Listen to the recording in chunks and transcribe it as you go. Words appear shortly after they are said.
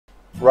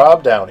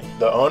Rob Downey,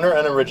 the owner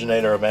and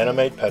originator of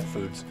Annamaet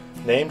Petfoods,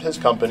 named his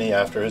company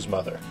after his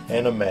mother,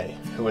 Annamaet,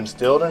 who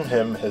instilled in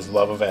him his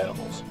love of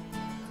animals.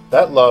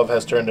 That love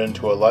has turned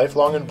into a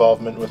lifelong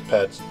involvement with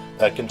pets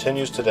that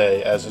continues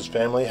today, as his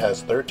family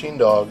has 13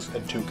 dogs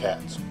and 2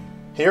 cats.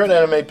 Here at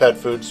Annamaet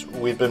Petfoods,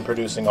 we've been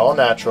producing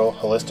all-natural,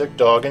 holistic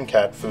dog and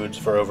cat foods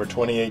for over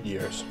 28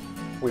 years.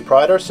 We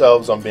pride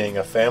ourselves on being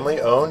a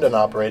family-owned and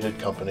operated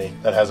company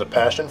that has a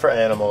passion for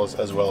animals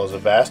as well as a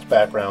vast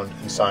background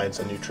in science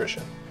and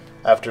nutrition.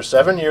 After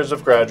 7 years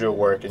of graduate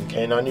work in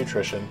canine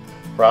nutrition,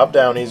 Rob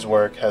Downey's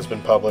work has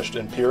been published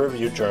in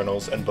peer-reviewed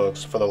journals and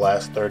books for the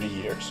last 30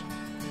 years.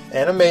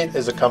 Annamaet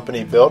is a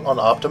company built on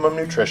optimum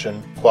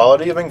nutrition,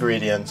 quality of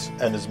ingredients,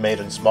 and is made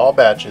in small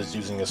batches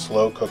using a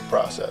slow cook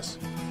process.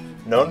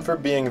 Known for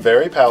being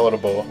very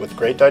palatable with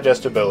great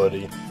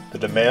digestibility, the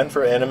demand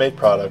for Annamaet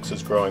products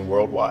is growing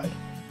worldwide.